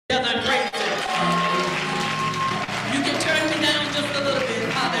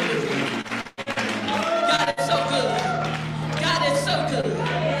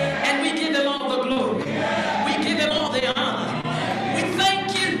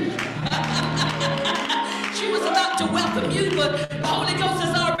but the Holy Ghost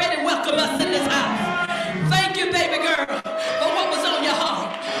has already welcomed us in this house. Thank you, baby girl, for what was on your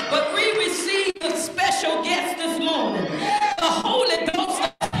heart. But we received a special guest this morning, the Holy Ghost,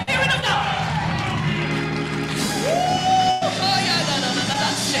 the Spirit of God.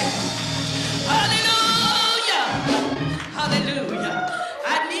 Hallelujah. Hallelujah.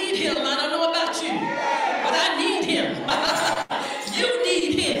 I need him. I don't know about you, but I need him. You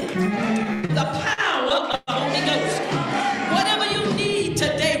need him. The power of the Holy Ghost. Whatever you need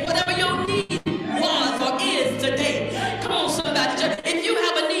today, whatever your need was or is today, come on, somebody. If you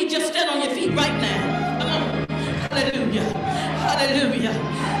have a need, just stand on your feet right now. Come on. Hallelujah. Hallelujah.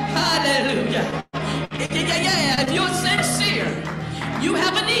 Hallelujah. Yeah. If you're sincere, you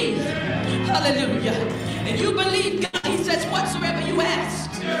have a need. Hallelujah. And you believe God, he says, whatsoever you ask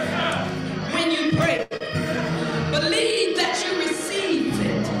when you pray, believe that you receive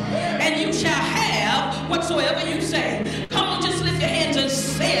it, and you shall have whatsoever you say. Come on, just lift your hands and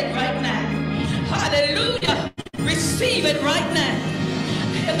say it right now. Hallelujah. Receive it right now.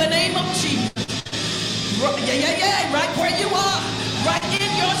 In the name of Jesus. Yeah. Right where you are. Right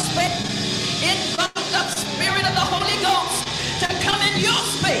in your space. Invite the Spirit of the Holy Ghost to come in your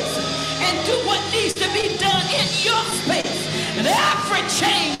space and do what needs to be done in your space. And every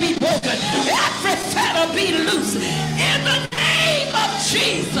chain be broken. Every fetter be loose. In the name of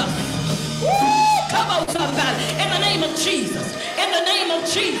Jesus. Woo! Come on, somebody. In the name of Jesus. In the name of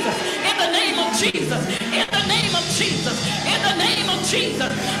Jesus. In the name of Jesus. In the name of Jesus. In the name of Jesus.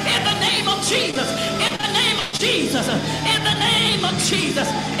 In the name of Jesus. In the name of Jesus. In the name of Jesus.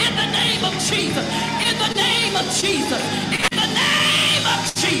 In the name of Jesus. In the name of Jesus. In the name of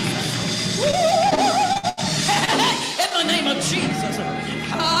Jesus. In the name of Jesus.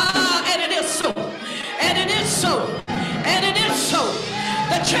 And it is so. And it is so. And it is so.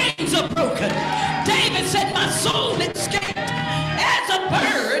 The chains are broken. David said, my soul escaped as a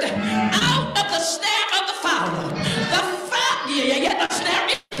bird out of the snare of the fowler. The snare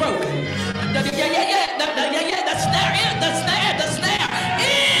is broken. The snare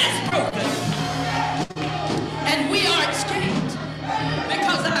is broken. And we are escaped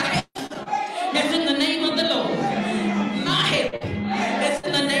because our help is in the name of the Lord. My help is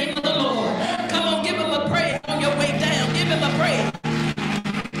in the name of the Lord. Come on, give him a praise on your way down. Give him a praise.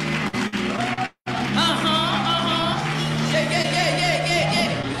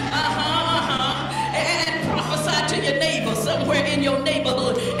 Somewhere in your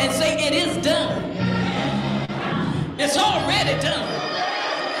neighborhood and say it is done. It's already done.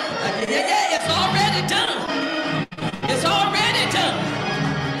 Yeah, it's already done. It's already done.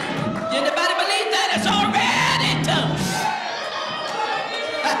 Anybody believe that? It's already done.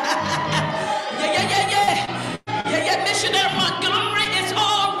 Yeah, missionary Montgomery, it's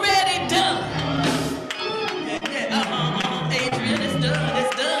already done. Adrian, it's done.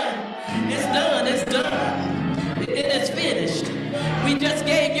 It's done. It's done. It's done. It is finished. We just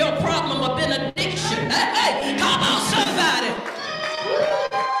gave your problem a benediction. Hey, come on, somebody.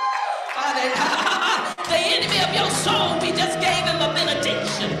 The enemy of your soul, we just gave him a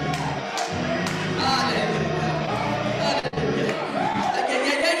benediction. Hallelujah.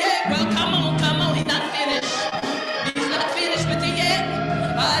 Yeah. Well, come on. He's not finished. He's not finished with you yet.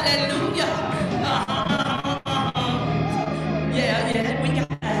 Hallelujah. Yeah, we got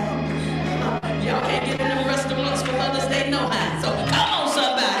that. Y'all can't get in them restaurants for Mother's Day, no how. So come on,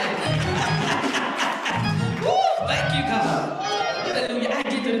 somebody. Woo, thank you, God. Hallelujah. I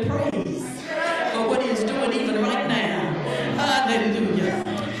give him praise for what he's doing even right now. Hallelujah.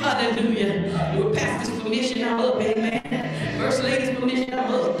 Hallelujah. With pastor's permission, I'm up, amen. First lady's permission,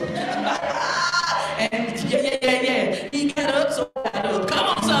 I'm up. And yeah. He got up, so I got up. Come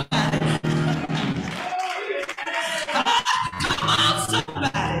on, somebody. Come on,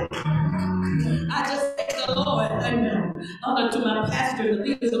 somebody. I just thank the Lord, amen. Honor to my pastor and the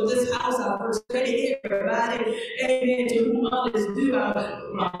leaders of this house, our first lady, everybody, amen, to whom honor is due,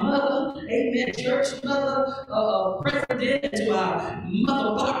 my mother, amen, church mother, president, to our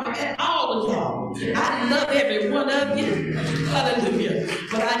mother Barbara, and all of y'all. I love every one of you. Hallelujah.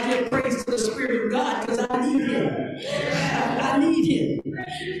 But I give praise to the Spirit of God because I need him. I need him.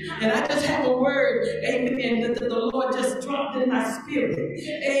 And I just have a word, amen, that the Lord just dropped in my spirit.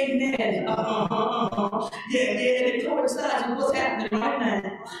 Amen. Yeah, and it coincides with what's happening right now.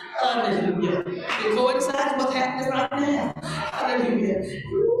 Hallelujah. It coincides with what's happening right now. Hallelujah.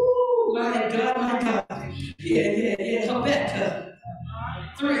 Ooh, my God. Yeah. Habakkuk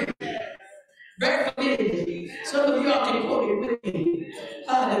 3. Very familiar. Some of y'all can quote it with me.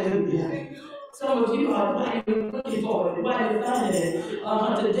 Hallelujah. Some of you are looking for it, why you find it.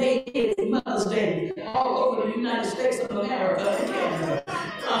 Today is Mother's Day all over the United States of America in Canada.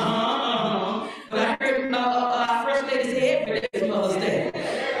 But I heard our First Lady say every day is Mother's Day.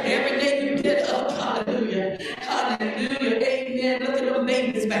 Every day you get up, hallelujah, hallelujah, amen. Look at them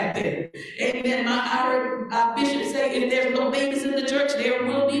babies back there. Amen. I heard our bishop say, if there's no babies in the church, there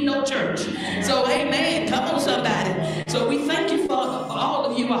will be no church. So, amen. Come on, somebody. So we thank you for all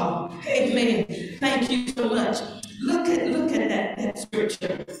of you all. Amen. Thank you so much. Look at that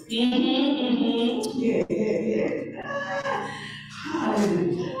scripture. Yeah.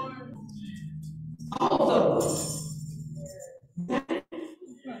 Hallelujah. Although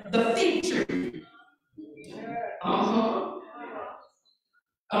the fig tree.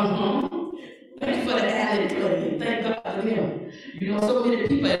 Thank you for the added play. Thank God for them. You know, so many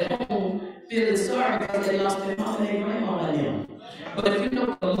people at home feeling sorry because they lost their mom and their grandma and them. But if you know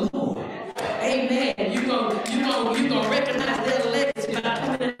the Lord, amen, you're gonna recognize their legacy by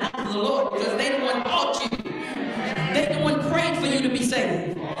coming in the house of the Lord, because they the one taught you. They the one prayed for you to be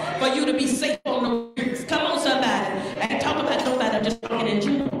saved, for you to be safe on the streets. Come on, somebody. I ain't talking about nobody, I'm just talking in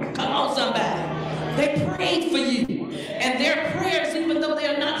general. Come on, somebody. They prayed for you. And their prayers, even though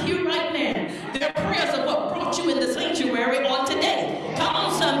they're not here right now, their prayers are what brought you in the sanctuary on today. Come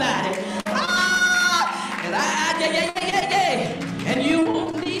on, somebody. And you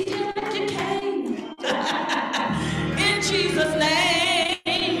won't leave here like you came. In Jesus'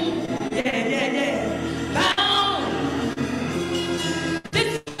 name. Yeah. Bound,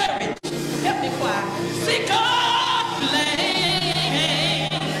 discouraged, help me choir. Sick of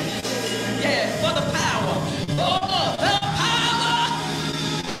blame. Yeah, for the power. Oh, the power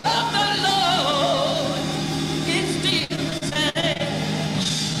of the Lord is still the same.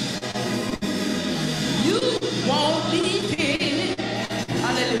 You won't leave here.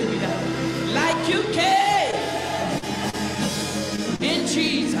 Hallelujah. Like you came. In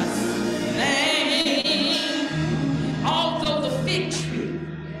Jesus' name. Although the fig tree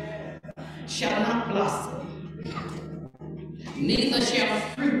shall not blossom, neither shall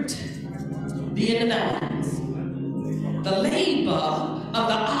fruit be in the vines. The labor of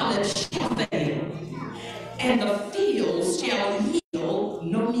the olive shall fail, and the fields shall yield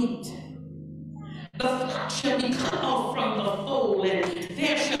no meat. The flock shall be cut off from the fold, and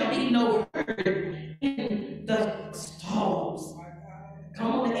there shall be no herd in the stalls.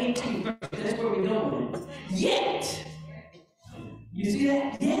 Come on, the 18th verse, that's where we're going. Yet, you see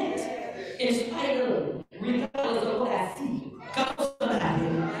that? Yet, in spite of, regardless of what I see, come on, somebody,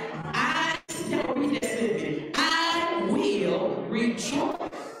 y'all read that with me. I will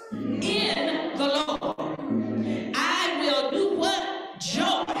rejoice in the Lord. I will do what?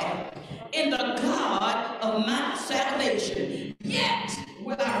 Joy in the God of my salvation. Yet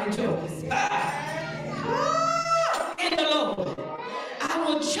will I rejoice. In the Lord. I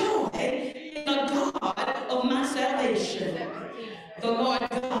will joy in the God of my salvation. The Lord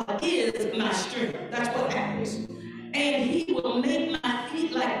God is my strength. That's what happens. And he will make my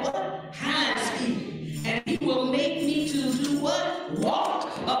feet like what? Hinds feet. And he will make me to do what? Walk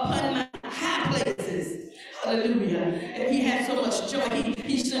upon my high places. Hallelujah. And he had so much joy.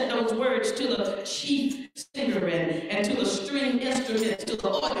 He sent those words to the chief singer and to the string instruments, to the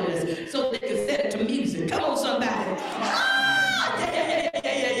organist, so they could set it to music. Come on, somebody.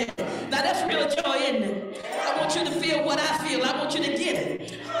 Yeah. Now that's real joy, isn't it? I want you to feel what I feel. I want you to get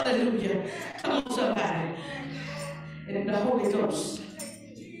it. Hallelujah. Come on, somebody. And the Holy Ghost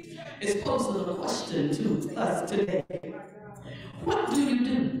is posing a question to us today. What do you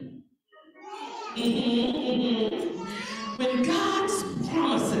do when God's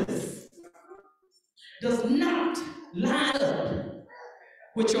promises does not line up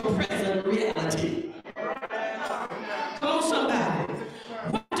with your present reality? Come on, somebody.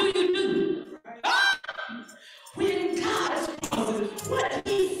 What do you do when God's promises, what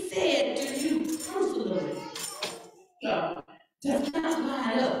he said to you personally, does not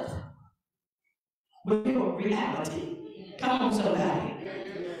line up with your reality? Come on, somebody.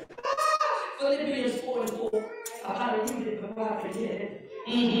 Philippian 4:4. I gotta read it before I forget it.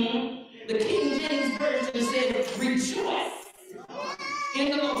 The King James Version said, rejoice in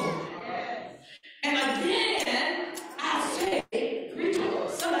the Lord. And again, I say,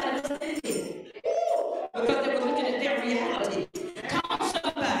 rejoice. Somebody just did it. Because they were looking at their reality. Come on,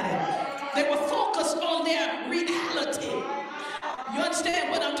 somebody. They were focused on their reality. You understand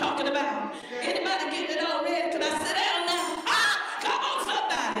what I'm talking about? Anybody getting it already? Can I sit down now? Come on,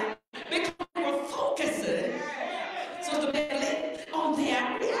 somebody. Because they were focusing, Sister Bailey, on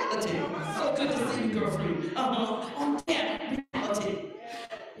their reality. So good to see you, girlfriend. On their reality.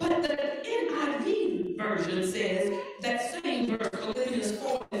 But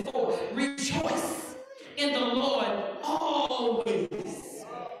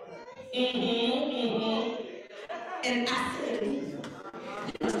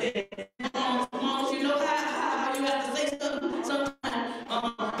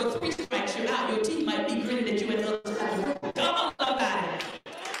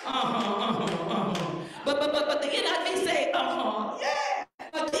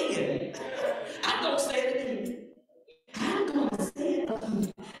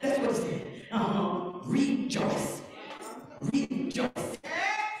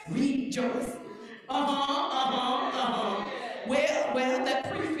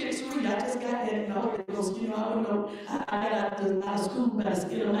out of school by the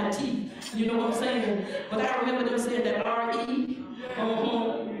skin of my teeth. You know what I'm saying? But I remember them saying that R-E.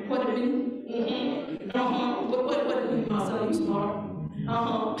 What it mean? What it mean, Marcel? You smart.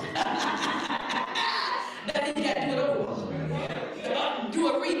 That means you got to do it over. Do a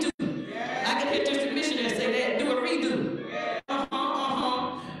redo. I can hear district missionaries say that. Do a redo.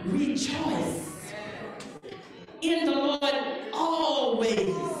 Rejoice in the Lord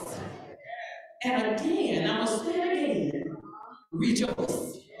always. And again, I'm going to say it again.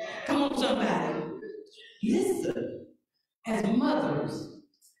 Rejoice. Come on, somebody. Listen. As mothers,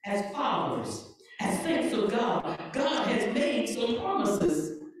 as fathers, as saints of God, God has made some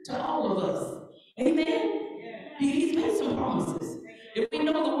promises to all of us. Amen? He's made some promises. If we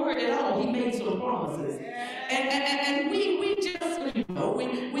know the word at all, he made some promises. And we just,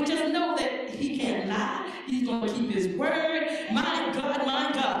 we just know that he can't lie. He's going to keep his word. My God,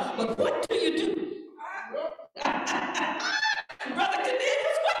 my God. But what do you do? Brother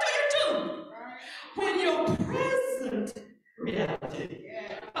Cornelius, what do you do when your present reality,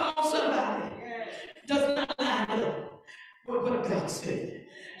 come on somebody, does not line up with what God said?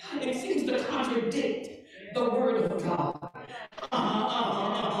 It seems to contradict the word of God.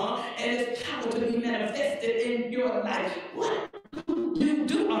 And its power to be manifested in your life. What do you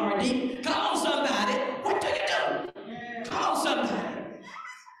do, R.D.? Come on somebody. What do you do? Come on somebody.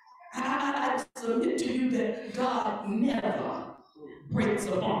 I submit to you that God never breaks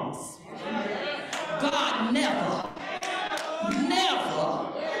a promise. God never.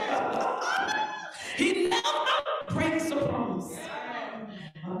 He never breaks a promise.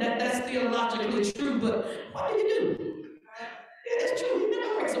 That's theologically true, but what do you do? It's true, he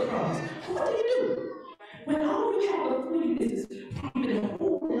never breaks a promise. What do you do when all you have before you is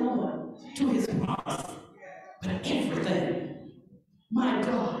holding on to his promise? But everything, my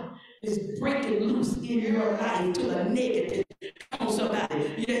God, is breaking loose in your life to a negative. Come on, somebody.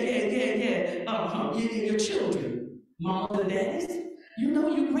 Your children, mamas and daddies, you know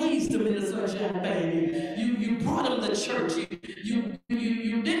you raised them in the sunshine band. You brought them to church. You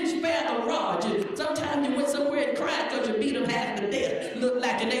didn't spare the rod. Sometimes you went somewhere and cried because you beat them half to death. Looked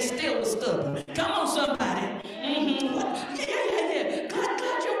like, and they still were stubborn. Come on, somebody.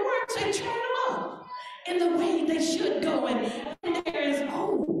 God, your word say train them up in the way they should go. And there is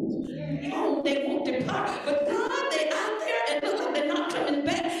they won't depart. But God, they out there and look like they're not coming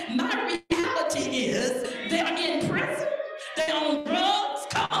back. My reality is they're in prison. They're on drugs.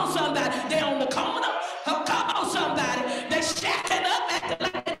 Come on, somebody. They're on the corner. Come on, somebody. They're shacking up, acting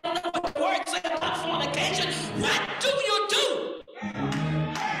like they don't know what the word says about fornication. What do you do?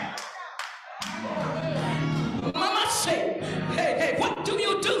 Mama say, hey, what do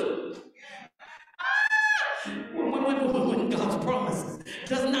you do? When God's promises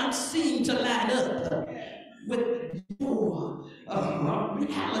does not seem to line up with your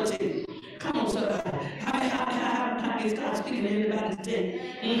reality. Come on, somebody. How is God speaking to anybody today?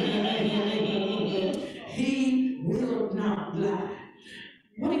 He will not lie.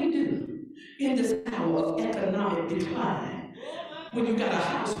 What do you do in this hour of economic decline? When you got a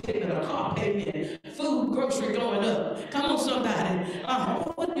house payment, a car payment, food, grocery going up. Come on, somebody.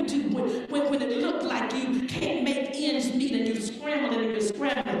 What do you do when it looked like you can't make ends meet and you're scrambling?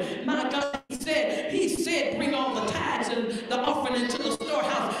 My God, he said, bring all the tithes and the offering into the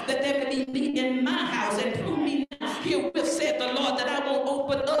storehouse, that there may be meat in my house, and prove me now herewith, said the Lord, that I will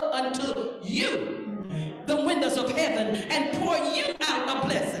open up unto you the windows of heaven and pour you out a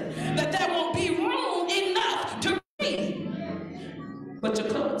blessing, that there won't be room enough to read. But your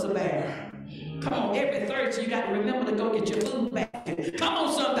cupboards are bare. Come on, every Thursday you got to remember to go get your food back. Come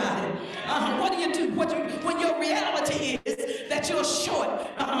on, somebody. What do you do when your reality is that you're short?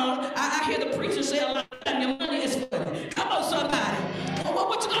 I hear the preacher say a lot of time, your money is funny. Come on, somebody.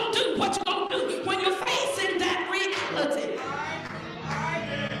 What you gonna do? What you gonna do when you're facing that reality?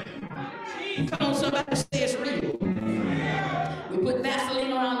 Come on, somebody, say it's real. We put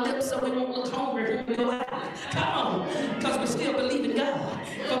Vaseline on our lips so we won't look hungry when we go out. Come on, because we still believe in God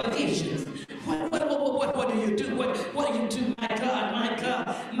for the visions. What do you do? What do you do? My God.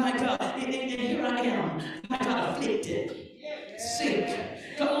 And here I am. My God, afflicted, sick.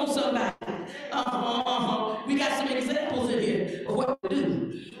 Come on, somebody. We got some examples in here of what to do.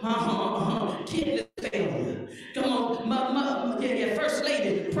 Kidney failure. Come on, First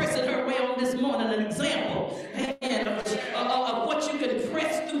Lady pressing her way on this morning. An example of what you can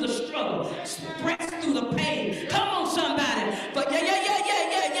press through the struggle, press through the pain. Come on, somebody. But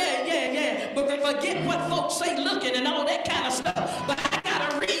But forget what folks say looking and all that kind of stuff. But I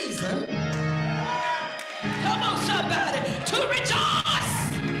got a reason. Come on, somebody, to rejoice.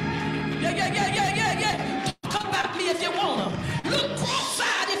 Yeah. Talk about me if you wanna.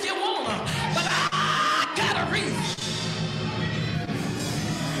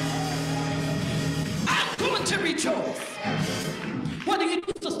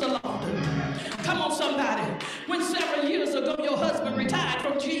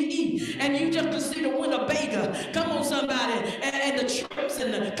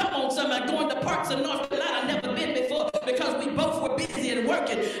 parts of North Carolina I've never been before because we both were busy and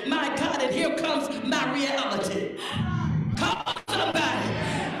working. My God, and here comes my reality. Come on, somebody.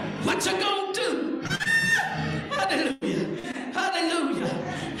 What you gonna do? Hallelujah. Hallelujah.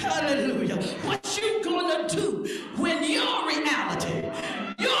 Hallelujah. What you gonna do when your reality,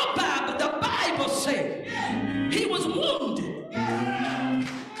 your Bible, the Bible says he was wounded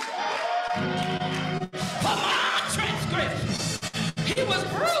for my transgressions. He was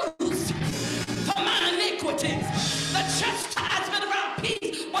bruised for my iniquities. The chastisement of our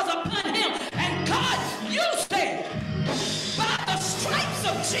peace was upon him. And God, you said, by the stripes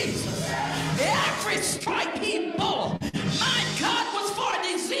of Jesus, every stripe he bore, my God, was for a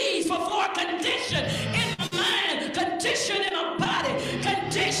disease, for a condition in my mind, condition in my body,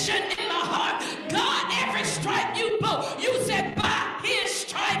 condition in my heart. God, every stripe you bore, you said by his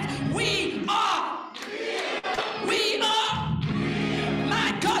stripes we are.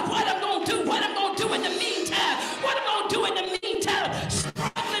 My God, what I'm going to do, what I'm going to do in the meantime, what I'm going to do in the meantime,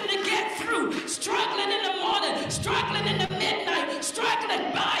 struggling to get through, struggling in the morning, struggling in the midnight,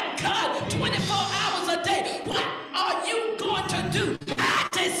 struggling, my God, 24 hours a day. What are you going to do? I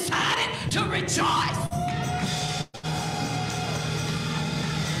decided to rejoice.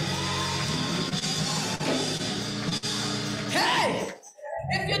 Hey,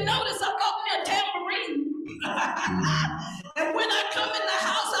 if you notice, I got me a tambourine. And when I come in the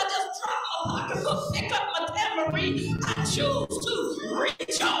house, I just drop my pocketbook, pick up my tambourine. I choose to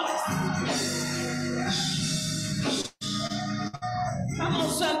rejoice. Come on,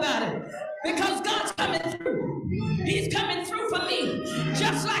 somebody. Because God's coming through. He's coming through for me.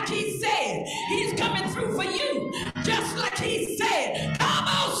 Just like he said. He's coming through for you. Just like he said. Come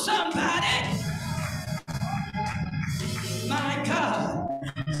on, somebody. My God.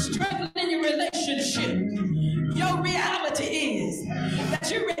 Struggling in your relationship. Your reality is that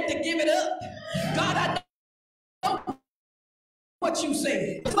you're ready to give it up. God, I know what you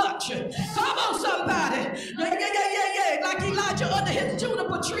said. Fuck you. Come on, somebody. Yeah. Like Elijah under his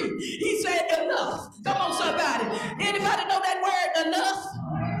juniper tree. He said enough. Come on, somebody. Anybody know that word enough?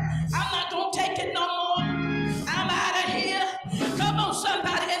 I'm not going to take it no more. I'm out of here. Come on,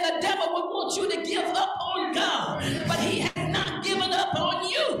 somebody. And the devil would want you to give up on God. But he has not given up on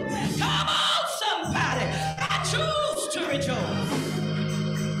you. Come on, somebody. I choose to rejoice.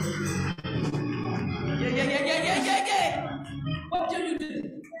 Yeah. What do you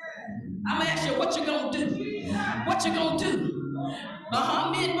do? I'm going to ask you what you going to do. What you going to do?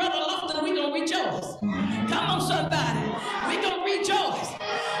 Me and Brother Lofton, we going to rejoice. Come on, somebody. We going to rejoice.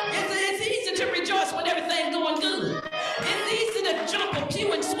 It's easy to rejoice when everything's going good. It's easy to jump a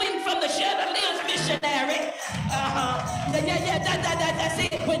pew and swing from the chandeliers, missionary. That's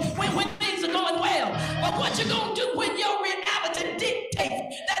it. When things are going well. But what you going to do when your reality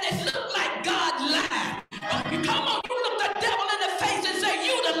dictates that it look like God lied? Come on, you look the devil in the face and say,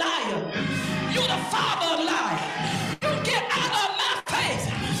 you the liar. You the father of lies. You get out of my face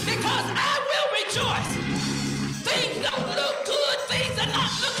because I will rejoice. Things don't look good. Things are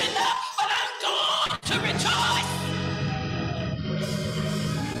not looking up, but I'm going to rejoice.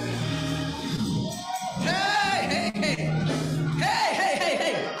 Hey.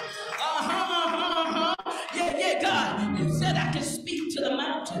 Yeah, God. You said I can speak to the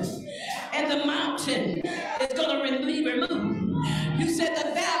mountain, and the mountain is going to be removed. You said the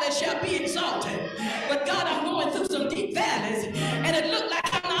valley shall be exalted. But God, I'm going through some deep valleys, and it looked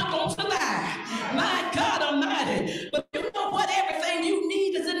like I'm not going to survive. My God Almighty. But you know what? Everything you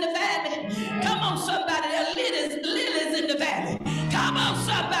need is in the valley. Come on, somebody. There are lilies in the valley. Come on,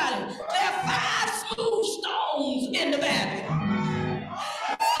 somebody. There are 5 smooth stones in the valley.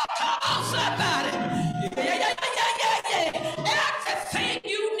 Come on, somebody. Yeah. Everything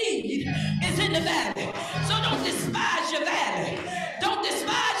you need is in the valley. So don't despise your valley. Don't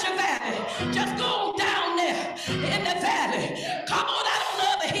despise your valley. Just go down there in the valley. Come on out on the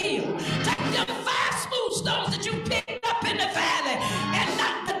other hill. Take them 5 smooth stones that you picked up in the valley and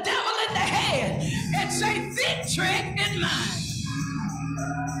knock the devil in the head and say, victory is mine.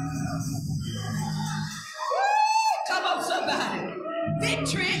 Come on, somebody.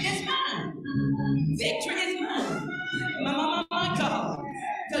 Victory is mine. Victory is mine. My God.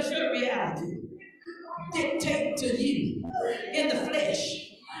 Because your reality dictate to you in the flesh.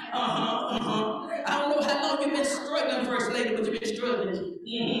 I don't know how long you've been struggling, First Lady, but you've been struggling.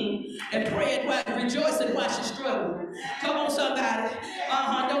 And praying while rejoicing while she's struggling. Come on, somebody.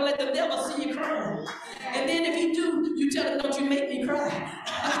 Don't let the devil see you crying. And then if you do, you tell him, don't you make me cry.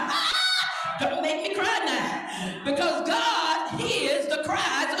 Don't make me cry now. Because God hears the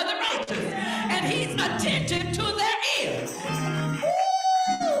cries of the righteous. And he's attentive to their ears.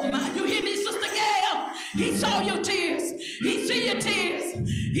 You hear me, Sister Gay?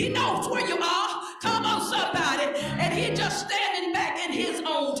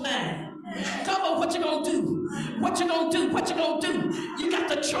 What you gonna do? What you gonna do? What you gonna do? You got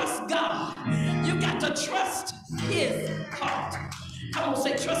to trust God. You got to trust his heart. Come on,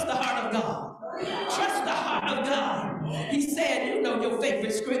 say, trust the heart of God. Trust the heart of God. He said, you know your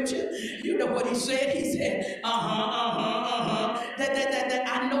favorite scripture. You know what he said. He said, that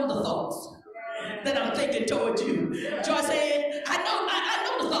I know the thoughts that I'm thinking towards you. Joy said, I know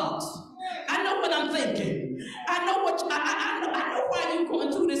the thoughts. I know what I'm thinking. I know why you're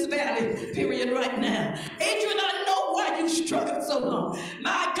going through this valley period right now. Adrian, I know why you struggled so long.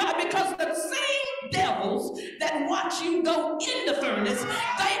 My God, because the same devils that watch you go in the furnace,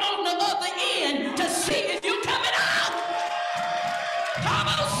 they on the other end to see if you're coming out. Come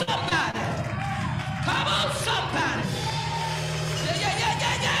on, somebody. Come on, somebody. Yeah.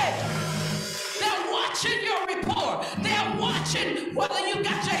 They're watching your report. They're watching whether you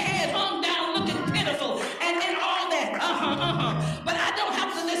got your head hung down looking pitiful and all that. But I don't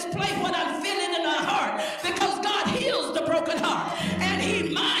have to display what I'm feeling in my heart, because God heals the broken heart.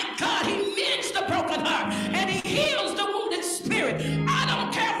 And my God, he mends the broken heart. And he heals the wounded spirit. I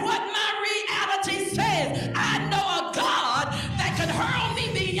don't care what my reality says. I know a God that can hurl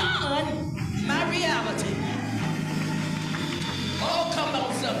me beyond my reality. Oh, come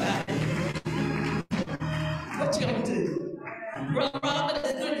on, somebody. What you gonna do? Brother Robert,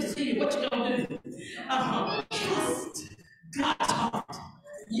 it's good to see you. What you gonna do? Trust God's heart.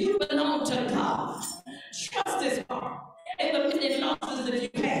 You belong to God. Trust his heart. In the many losses that you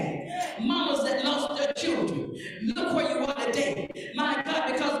had, mamas that lost their children, look where you are today. My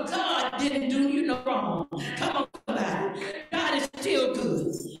God, because God didn't do you no wrong. Come on, somebody. God is still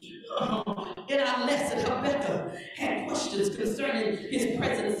good. In our lesson, Habakkuk had questions concerning his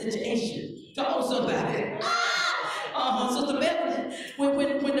present situation. Come on, somebody. Sister Beverly,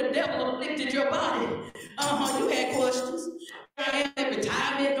 when the devil afflicted your body, you had questions. I am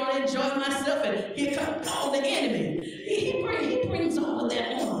retirement, gonna enjoy myself, and here comes all the enemy. He brings all of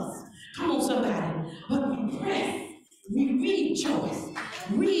that on us. Come on, somebody. But we pray, we rejoice.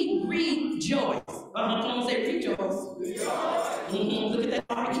 We rejoice. Come on, say rejoice. Look at that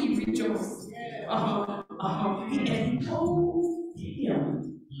R-E, rejoice. And he told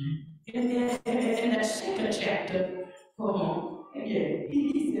him in that second chapter,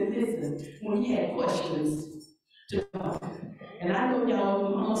 he said, listen, when he had questions to God, and I know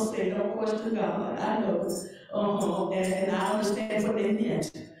y'all mama say don't question God. I know, and I understand what they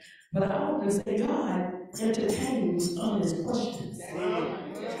meant. But I often say God entertains honest questions.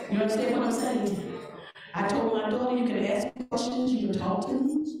 You understand what I'm saying? I told my daughter, you can ask me questions, you can talk to me.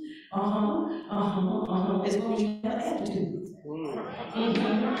 As long as you have an attitude.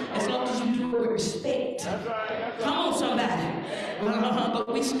 As long as you do it with respect. Come on, somebody.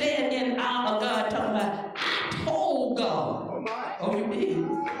 But we stand in awe of God talking about, I told God. Oh, you did?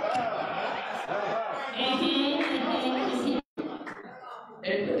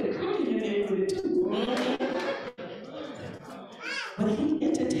 And put the cookie in there with it too. But he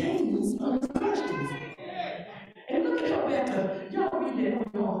entertains other questions. And look at Habakkuk. Y'all read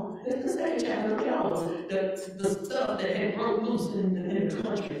that on. The second chapter, look at all the stuff that had broke loose in the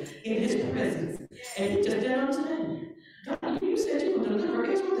country, in his presence. And he just didn't understand. God, you said you would deliver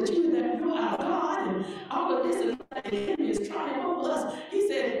Israel, that you are our God, and all of this, and the enemy is trying over us. He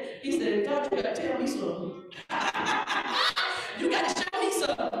said, God, you got to tell me something. You got to show me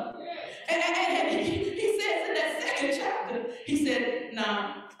something. And he says in that second chapter, he said,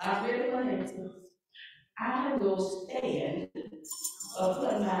 now, I read my answer. I will stand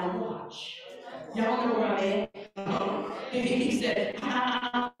upon my watch. Y'all know where I'm at? He said,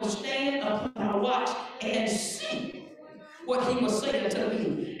 I will stand upon my watch and see what he was saying to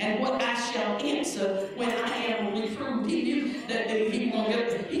me and what I shall answer when I am reproved. He knew that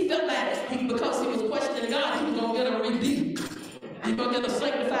he felt like because he was questioning God, he was going to get a rebuke. He's going to get a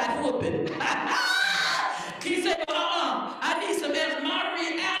sanctified whooping. He said, I need some answers. My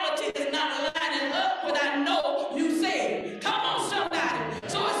reality is not lining up with what I know you said. Come on, somebody.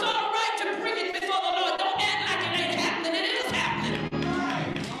 So it's all right to bring it before the Lord. Don't act like it ain't happening. It is happening.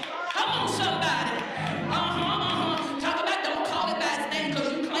 Come on, somebody. Talk about don't call it by its name because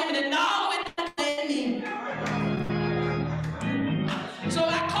you claiming it. No, it doesn't mean. So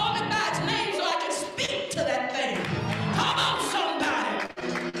I call it by its name so I can speak to that thing. Come on, somebody.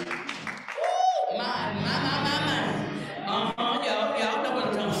 Woo, my. Y'all know what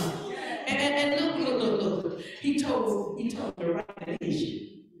I'm talking about. And look. He told me to write the vision.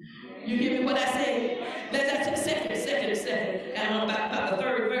 You hear me what I said? That's the second. And about the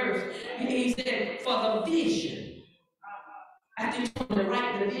third verse, he said, for the vision. I think you to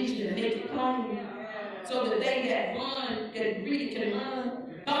write the vision and make it plain so that they that run can read, can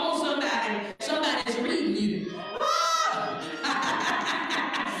run. Come on, somebody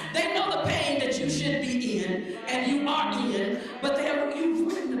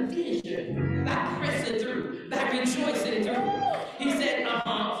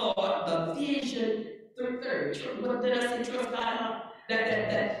Ephesians 3:30. What did I say? Trust God.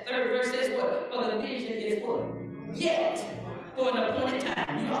 That third verse says what? For the vision is what? Yet for an appointed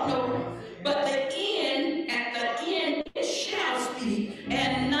time. You all know. But the end, at the end, it shall speak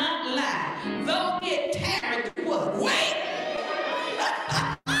and not lie. Though it tarry, what? Wait!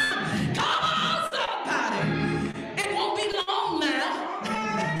 Come on, somebody. It won't be long now.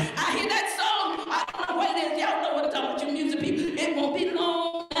 I hear that song. I don't know what it is. Y'all know what I'm talking about, you music people. It won't be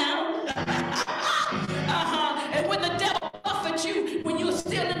long now. And when the devil buffets you, when you're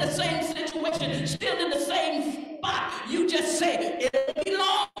still in the same situation, still in the same spot, you just say, it won't be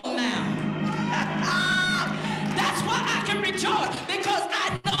long now. That's why I can rejoice, because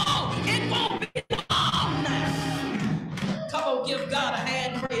I know it won't be long now. Come on, give God a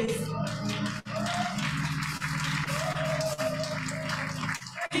hand praise.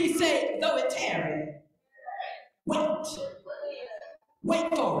 He said, though it tarry, wait. Wait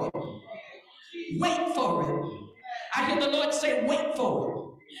for it. Wait for it. I hear the Lord say, wait for it.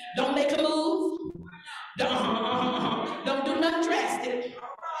 Don't make a move. Don't do nothing drastic.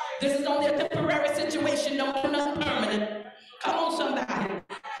 This is only a temporary situation. Don't do nothing permanent. Come on, somebody.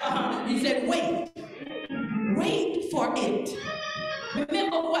 He said, wait. Wait for it.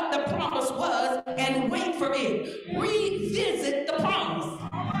 Remember what the promise was and wait for it. Revisit the promise.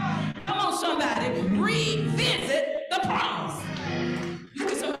 Come on, somebody. Revisit the promise. You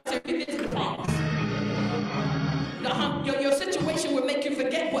can somebody say, revisit the promise. Your situation will make you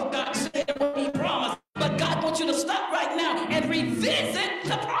forget what God said and what He promised. But God wants you to stop right now and revisit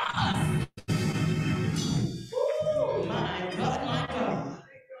the promise. Oh, my God, my God.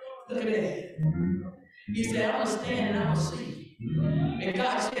 Look at that. He said, I will stand and I will see. And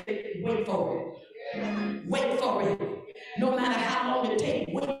God said, wait for it. Wait for it. No matter how long it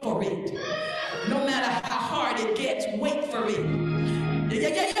takes, wait for it. No matter how hard it gets, wait for it.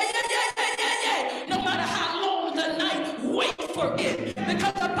 Yeah. No matter how long the night, wait for it.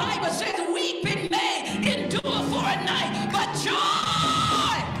 Because the Bible says weeping may endure for a night, but joy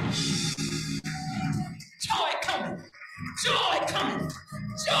coming. Joy coming.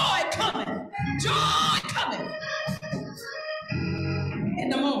 Joy coming. Joy coming. In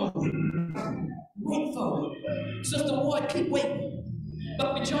the morning. Wait for it. Sister Ward, keep waiting.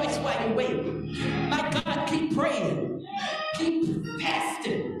 But rejoice while you wait. My God, keep praying. Keep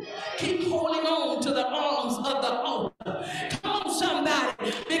fasting. Keep holding on to the arms of the altar. Come on,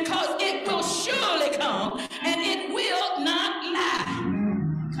 somebody, because it will surely come and it will not lie.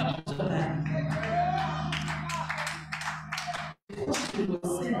 Come on, somebody.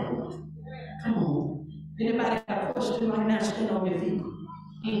 Come on. Anybody got a question right now? Stand on your feet.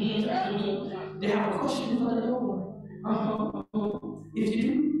 They have a question for the Lord. If you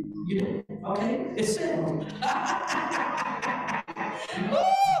do, you do. Okay? It's settled.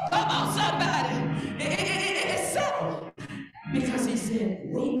 Come on, somebody. It's settled. Because He said,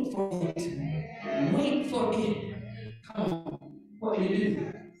 wait for it. Wait for it. Come on. What do you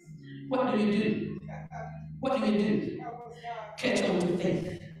do? What do you do? What do you do? Catch on to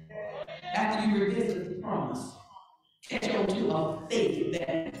faith. After you revisit the promise, catch on to a faith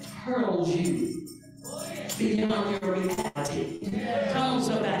that hurls you beyond your reality. Come on,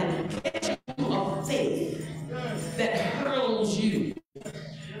 somebody. Catch on to a faith that hurls you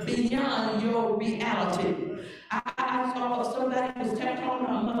beyond your reality. I saw somebody who was talking to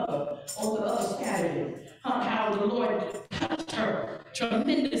my mother on the other Saturday, how the Lord touched her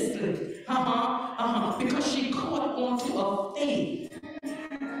tremendously, because she caught onto a faith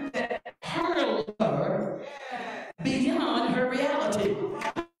that hurled her beyond her reality.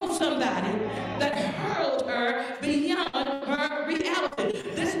 Somebody that hurled her beyond her reality.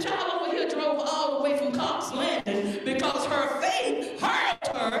 This child over here drove all the way from Cox Landing because her faith hurled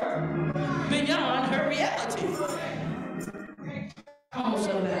her beyond her reality. Come on,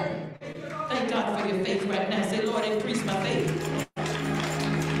 somebody. Thank God for your faith right now. Say, Lord, increase my faith.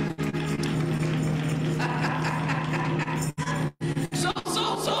 So,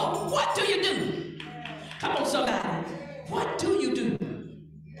 what do you do? Come on, somebody. What do you do?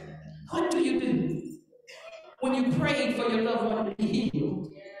 What do you do when you prayed for your loved one to be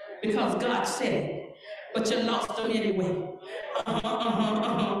healed? Because God said it, but you lost them anyway.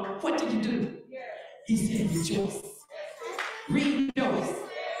 What did you do? He said, rejoice. Rejoice.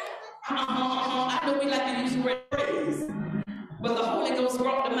 I know we like to use the word praise, but the Holy Ghost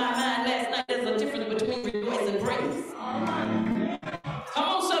brought to my mind last night there's a difference between rejoice and praise. Come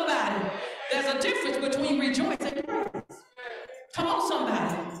on, somebody. There's a difference between rejoice and praise. Come on,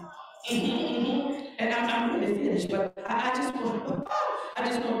 somebody. And I'm really finished, but I just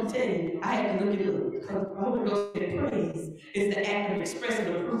want to tell you, I had to look it up because the Holy Ghost said praise is the act of expressing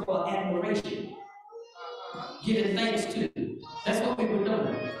approval or admiration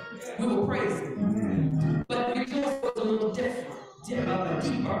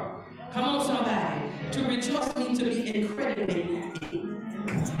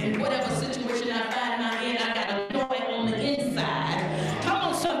In whatever situation I find myself in, I got a joy on the inside. Come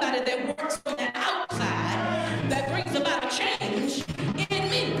on, somebody that works on the outside, that brings about a change in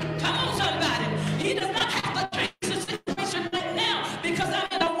me. Come on, somebody. He does not have to change the situation right now because I'm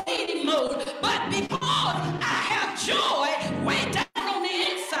in a waiting mode, but because I have joy way down on the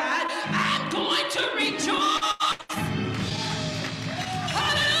inside, I'm going to rejoice.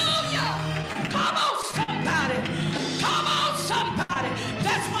 Hallelujah. Come on, somebody. Come on, somebody.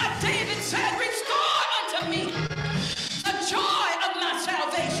 That's why David said, restore unto me the joy of my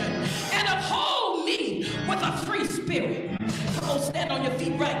salvation and uphold me with a free spirit. Come on, stand on your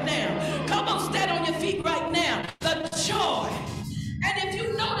feet right now. Come on, stand on your feet right now. The joy. And if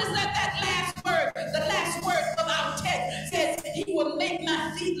you notice that the last word of our text says he will make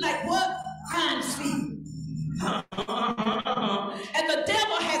my feet like what? Hinds feet. And the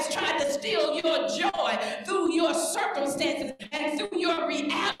devil has tried to steal your joy through your circumstances and through your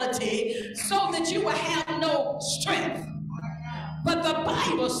reality so that you will have no strength. But the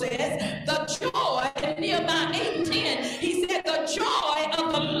Bible says the joy in Nehemiah 8:10, he said the joy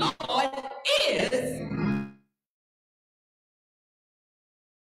of the Lord is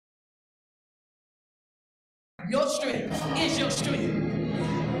your strength, is your strength.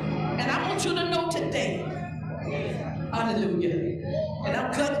 And I want you to know today, hallelujah, and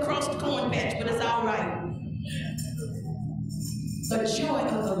I'm cutting across the corn patch, but it's all right. The joy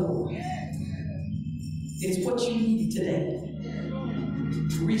of the Lord is what you need today.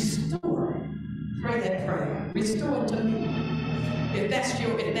 Restore. Pray that prayer. Restore to me. If that's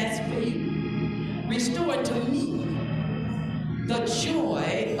for you. Restore to me the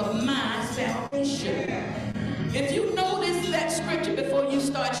joy of my salvation. If you notice that scripture before you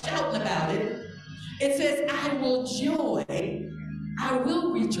start shouting about it, it says, I will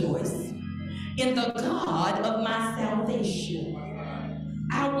rejoice in the God of my salvation.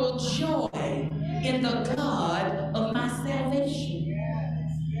 I will joy in the God of my salvation.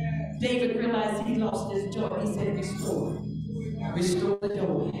 David realized he lost his joy. He said, restore. Restore the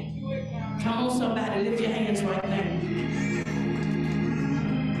joy. Come on, somebody, lift your hands right now.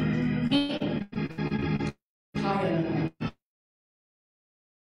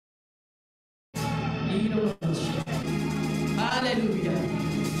 Hallelujah.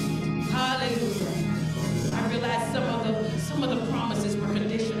 Hallelujah. I realized some of the promises were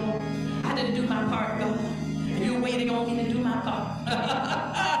conditional. I didn't do my part, God. And you're waiting on me to do my part.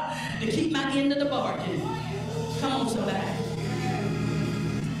 To keep my end of the bargain. Come on, somebody.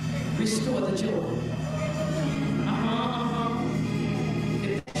 Restore the joy.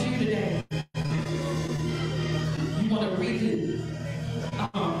 If that's you today, you want to relive.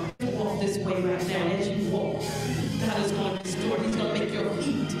 Walk this way right now. As you walk, God is going to restore. He's going to make your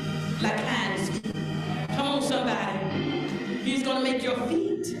feet like hinds feet. Come on, somebody. He's going to make your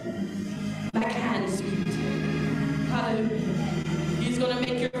feet like hinds feet. Hallelujah. He's going to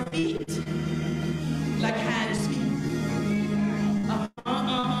make your feet like hinds feet.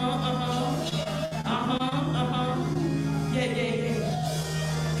 Yeah.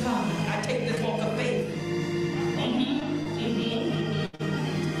 God, I take this walk of faith.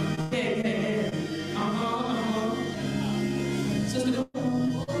 Sister, go on.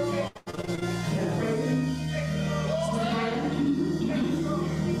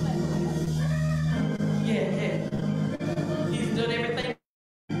 Yeah. He's done everything.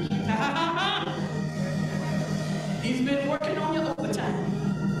 He's been working on your overtime.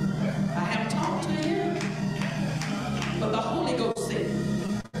 I have talked to him, but the Holy Ghost said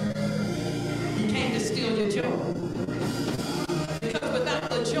he came to steal your joy. Because without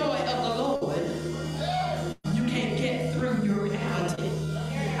the joy of the Lord, you can't get through your reality.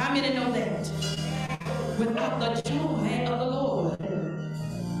 How many know that? Without the joy of the Lord,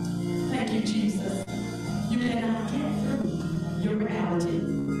 thank you, Jesus, you cannot get through your reality.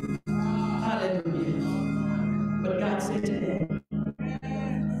 Hallelujah. But God said today,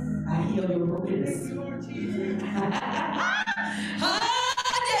 I heal your brokenness. Yeah,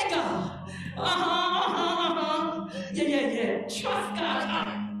 God. Yeah. Trust God.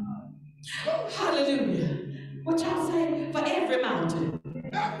 Hallelujah. What y'all say? For every mountain.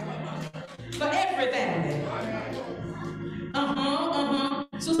 For every valley.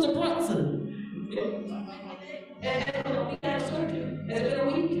 Sister Brunson. Has it been a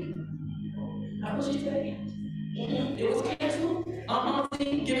week? How was she today? It was canceled.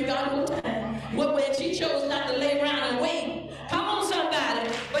 See, giving God more time. What when she chose not to lay around and wait? Come on, somebody.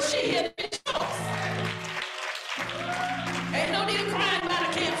 But she here to rejoice. Ain't no need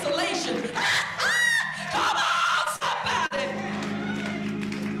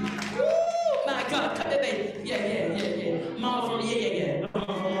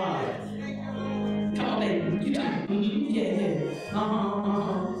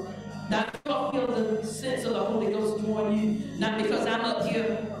Now, you all feel the sense of the Holy Ghost toward you, not because I'm up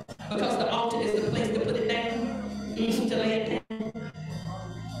here, because the altar is the place to put it down, to lay it down.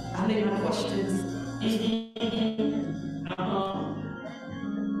 I lay my questions.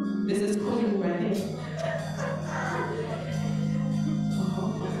 This is Queen right here.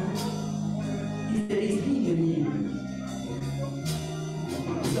 He said he's healing you.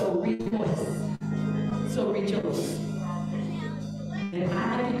 So rejoice. So rejoice. And I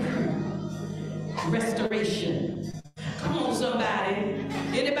decree restoration. Come on, somebody.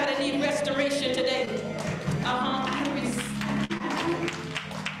 Anybody need restoration today? I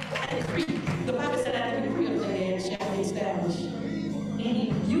decree. The Bible said I decree of the land shall be established.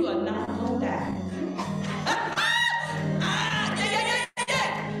 You are not going to die.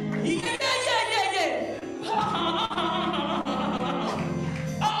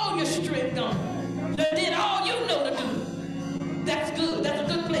 All your strength gone. You did all you know to do. That's good. That's a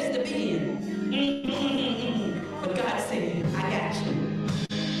good place to be in. But God said, I got you.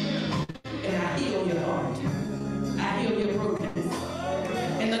 And I heal your heart. I heal your brokenness.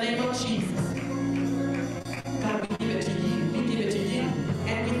 In the name of Jesus. God, we give it to you. We give it to you.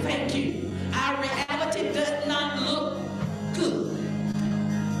 And we thank you. Our reality does not look good.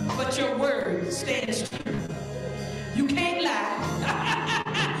 But your word stands true. You can't lie.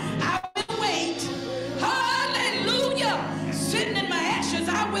 I will wait. Hallelujah. Sitting in my ashes,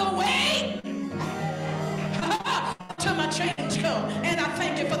 I will wait till my change comes. And I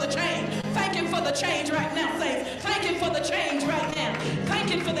thank you for the change. Thank you for the change right now, saints. Thank you for the change right now. Thank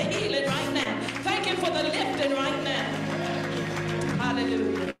you for the healing right now. Thank you for the lifting right now.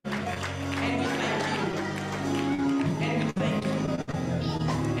 Hallelujah. And we thank you. And we thank you.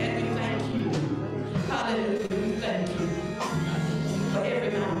 And we thank you. Hallelujah. We thank you for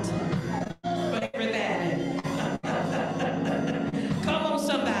every mountain, for every valley. Come on,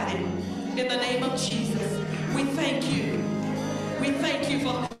 somebody. In the name of Jesus, we thank you. We thank you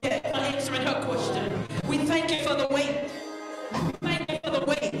for answering her question. We thank you for the wait. We thank you for the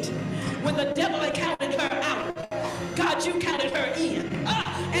wait. When the devil had counted her out, God, you counted her in.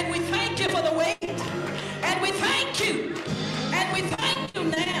 And we thank you for the wait. And we thank you. And we thank you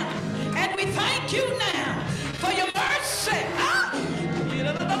now. And we thank you now for your mercy.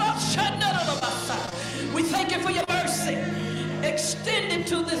 We thank you for your mercy extended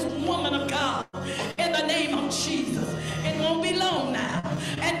to this woman of God in the name of Jesus. It won't be long now.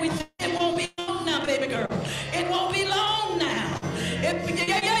 And it won't be long now, baby girl. It won't be long now.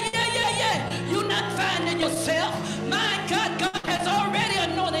 You're not finding yourself. My God, God has already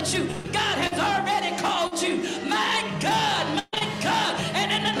anointed you. God has already called you. My God, my God.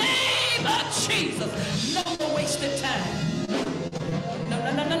 And in the name of Jesus, no more wasted time.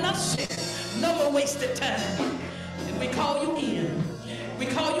 No more wasted time. And we call you in. We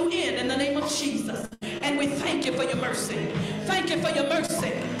call you in the name of Jesus. And we thank you for your mercy. Thank you for your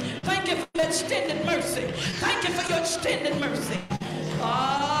mercy. Thank you for your extended mercy. Thank you for your extended mercy.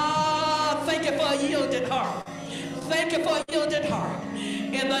 Thank you for a yielded heart. Thank you for a yielded heart.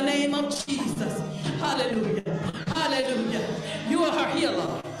 In the name of Jesus. Hallelujah. Hallelujah. You are her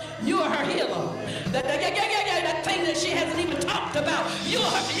healer. You are her healer. That thing that she hasn't even talked about. You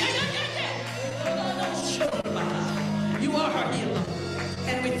are her. You are her healer.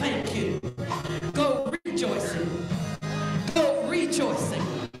 And we thank you. Go rejoicing. Go rejoicing.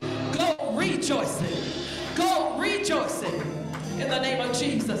 Go rejoicing. Go rejoicing. In the name of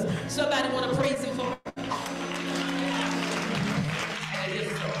Jesus. Somebody want to praise him for her?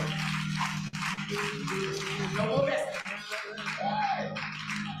 No more rest.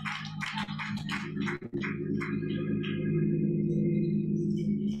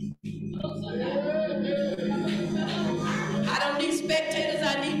 I don't need spectators, I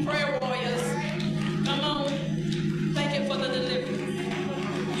need prayer warriors. Come on. Thank you for the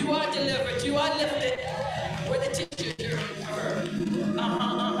deliverance. You are delivered. You are lifted. Where the teacher yeah.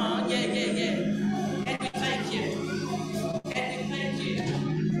 And we thank you. And we thank you.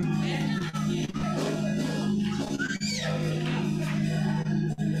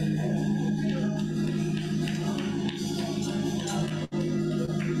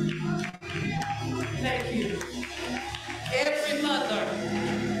 Thank you. Every mother,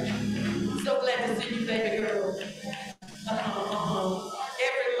 so glad to see you, baby girl.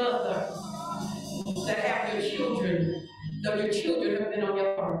 Every mother that have your children have been on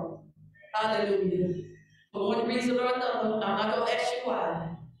your heart. Hallelujah. For one reason or another, I'm not going to ask you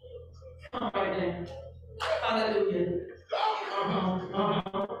why. Come on right now. Hallelujah.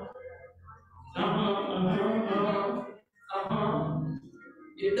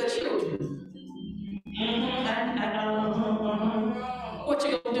 The children.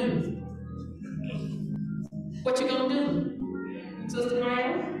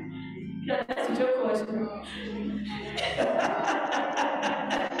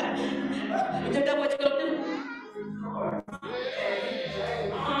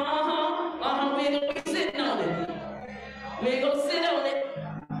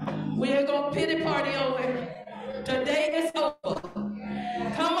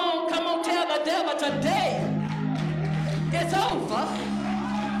 whatever today is over.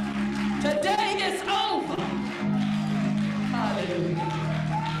 Today is over. Hallelujah.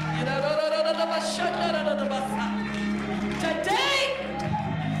 Today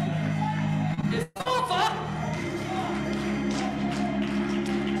is over.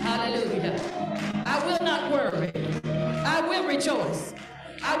 Hallelujah. I will not worry. I will rejoice.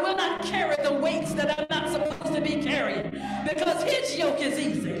 I will not carry the weights that I'm not supposed to be carrying, because his yoke is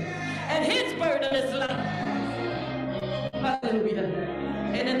easy and his burden is light. Hallelujah.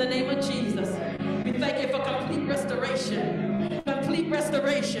 And in the name of Jesus, we thank you for complete restoration,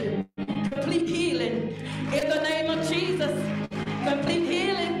 complete healing. In the name of Jesus, complete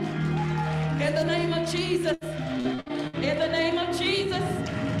healing. In the name of Jesus, in the name of Jesus,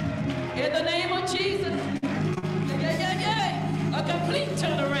 in the name of Jesus. A complete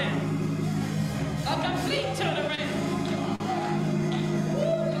turnaround. A complete turnaround.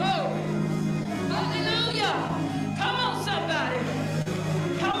 Glory. Hallelujah. Come on, somebody.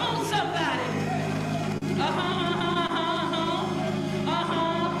 Come on, somebody.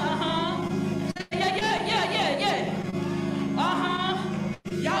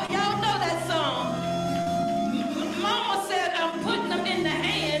 Y'all know that song. Mama said, I'm putting them in the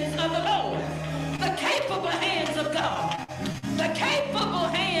hands of the Lord. The capable hands of God. The capable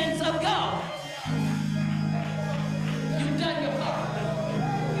hands of God. You've done your part.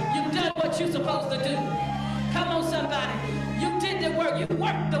 You've done what you're supposed to do. Come on, somebody. You did the work. You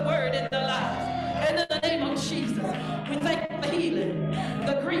worked the word in the lives. And in the name of Jesus, we thank you for healing.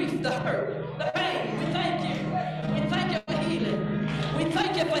 The grief, the hurt, the pain. We thank you. We thank you for healing. We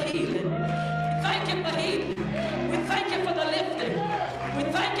thank you for healing. We thank you for healing. We thank you for the lifting. We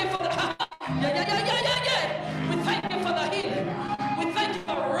thank you for the we thank you for the healing. We thank you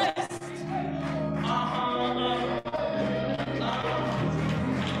for rest.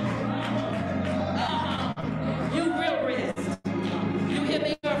 You will rest. You hear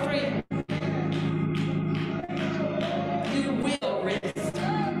me, girlfriend? You will rest.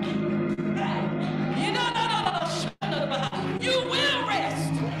 You know, no. You will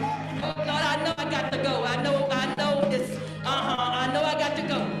rest. Oh God, I know I got to go. I know it's, I know I got to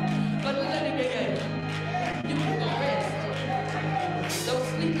go. But let me get it. You will rest. Those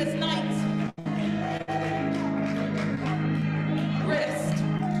sleepless nights. Rest.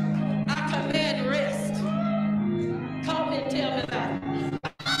 I command rest. Call me and tell me about it.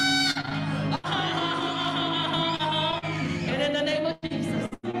 And in the name of Jesus.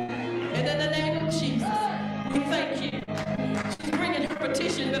 And in the name of Jesus. We thank you. She's bringing her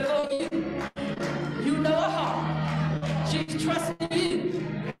petition before you. You know her heart. She's trusting you.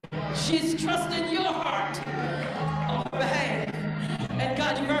 She's trusting your heart on her behalf. And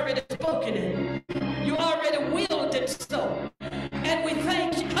God, you've already spoken it. You already willed it so. And we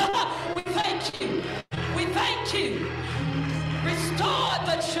thank you. We thank you. We thank you. Restore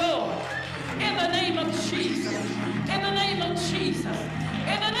the joy in the name of Jesus. In the name of Jesus.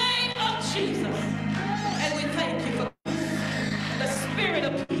 In the name of Jesus. And we thank you for the spirit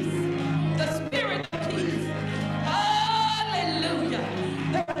of peace. The spirit of peace. Hallelujah.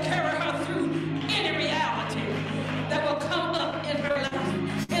 That will carry her through any reality that will come up in her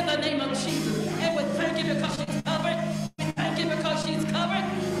life. In the name of Jesus. And we thank you because she's covered. We thank you because she's covered.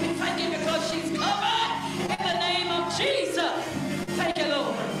 We thank you because she's covered. In the name of Jesus. Thank you,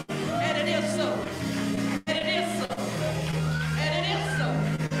 Lord. And it is so. And it is so. And it is so.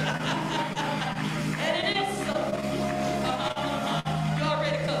 And it is so. You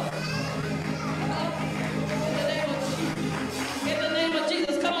already covered. In the name of Jesus. In the name of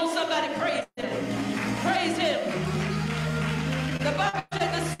Jesus. Come on, somebody, praise him. Praise him. The Bible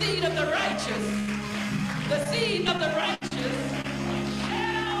said the seed of the righteous. The seed of the righteous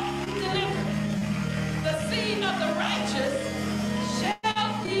shall be delivered. The seed of the righteous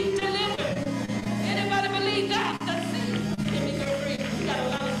shall be delivered. Anybody believe that? The seed. Give me your free. You got a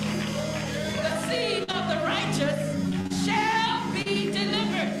lot of seed. The seed of the righteous shall be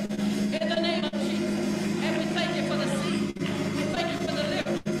delivered. In the name of Jesus. And we thank you for the seed. We thank you for the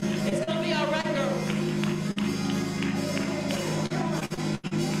deliverance. It's going to be all right, girl.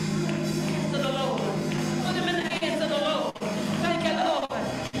 To the Lord. Put him in the hands of the Lord. Thank you, Lord.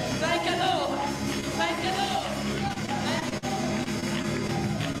 Thank you, Lord. Thank you, Lord. Thank you.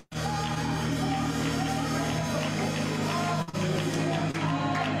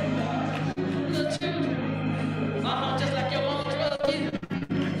 Little children. Just like your mama drugged you.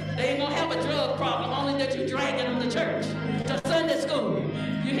 They ain't gonna have a drug problem, only that you dragging them to church, to Sunday school.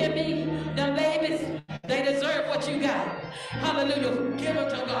 You hear me? Them babies, they deserve what you got. Hallelujah.